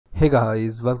Hey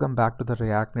guys, welcome back to the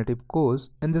React Native course.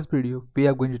 In this video, we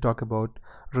are going to talk about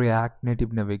React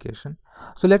Native navigation.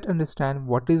 So let's understand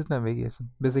what is navigation.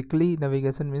 Basically,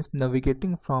 navigation means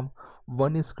navigating from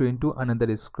one screen to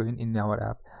another screen in our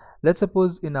app. Let's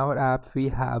suppose in our app we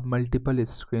have multiple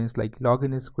screens like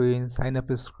login screen, sign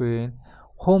up screen,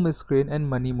 home screen, and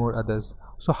many more others.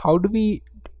 So how do we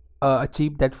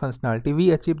achieve that functionality? We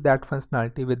achieve that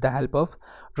functionality with the help of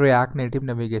React Native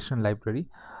navigation library.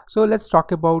 So let's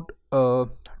talk about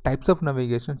types of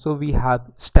navigation. So we have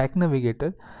stack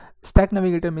navigator. Stack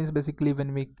navigator means basically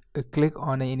when we click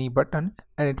on any button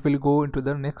and it will go into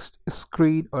the next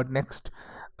screen or next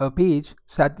page.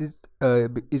 So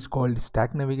that is called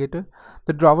stack navigator.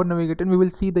 The drawer navigator, we will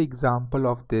see the example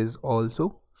of this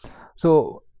also.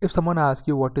 So if someone asks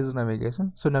you what is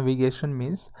navigation, so navigation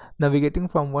means navigating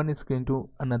from one screen to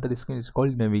another screen is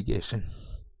called navigation.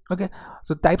 Okay,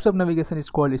 so types of navigation is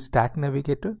called stack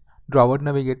navigator, drawer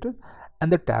navigator, and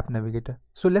the tab navigator.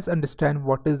 So let's understand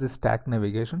what is the stack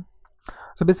navigation.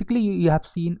 So basically you have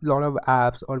seen a lot of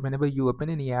apps, or whenever you open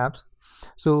any apps,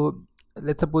 so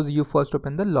let's suppose you first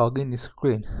open the login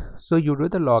screen. So you do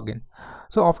the login.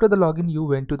 So after the login you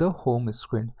went to the home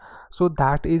screen. So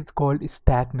that is called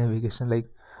stack navigation. Like,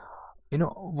 you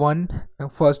know,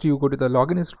 first you go to the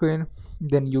login screen,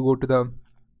 then you go to the,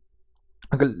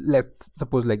 okay, let's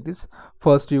suppose like this.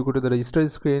 First you go to the register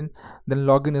screen, then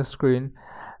login screen,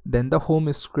 then the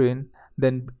home screen,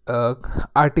 then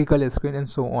article screen, and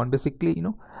so on. Basically, you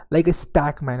know, like a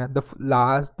stack manner. The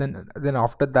last, then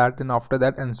after that, then after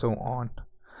that, and so on.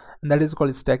 And that is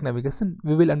called stack navigation.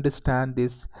 We will understand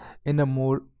this in a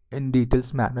more in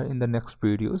details manner in the next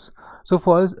videos. So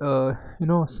first, you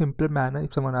know, simple manner,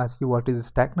 if someone asks you what is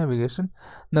stack navigation,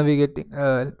 navigating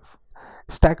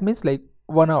stack means like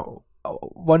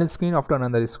one screen after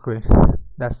another screen.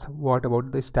 That's what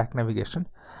about the stack navigation.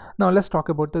 Now let's talk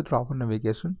about the drawer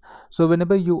navigation. So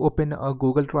whenever you open a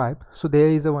Google Drive, so there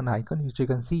is a one icon which you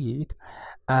can see it,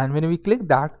 and when we click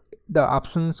that, the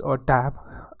options or tab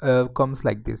comes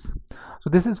like this. So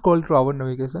this is called drawer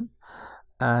navigation.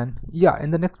 And yeah, in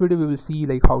the next video we will see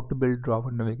like how to build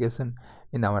drawer navigation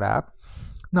in our app.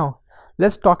 Now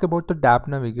let's talk about the tab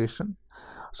navigation.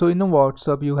 So in a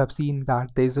WhatsApp you have seen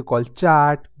that there is a called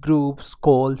chat, groups,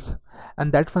 calls,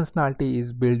 and that functionality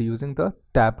is built using the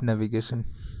tab navigation.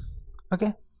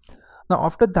 Okay, now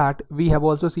after that we have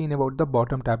also seen about the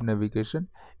bottom tab navigation.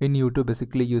 In YouTube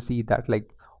basically you see that like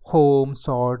home,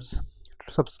 sorts,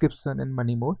 subscription, and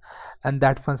many more, and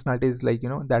that functionality is like, you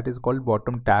know, that is called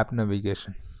bottom tab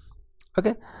navigation.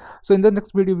 Okay, so in the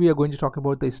next video we are going to talk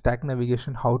about the stack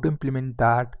navigation, how to implement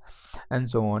that, and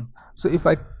so on. So if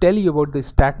I tell you about the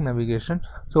stack navigation,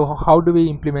 so how do we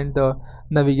implement the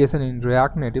navigation in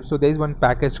React Native? So there is one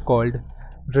package called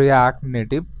React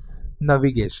Native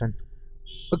navigation.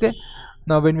 Okay,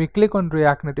 now when we click on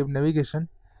React Native navigation,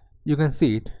 you can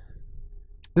see it.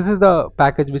 This is the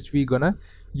package which we gonna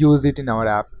use it in our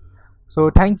app. So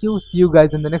thank you, see you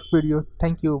guys in the next video.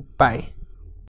 Thank you, bye.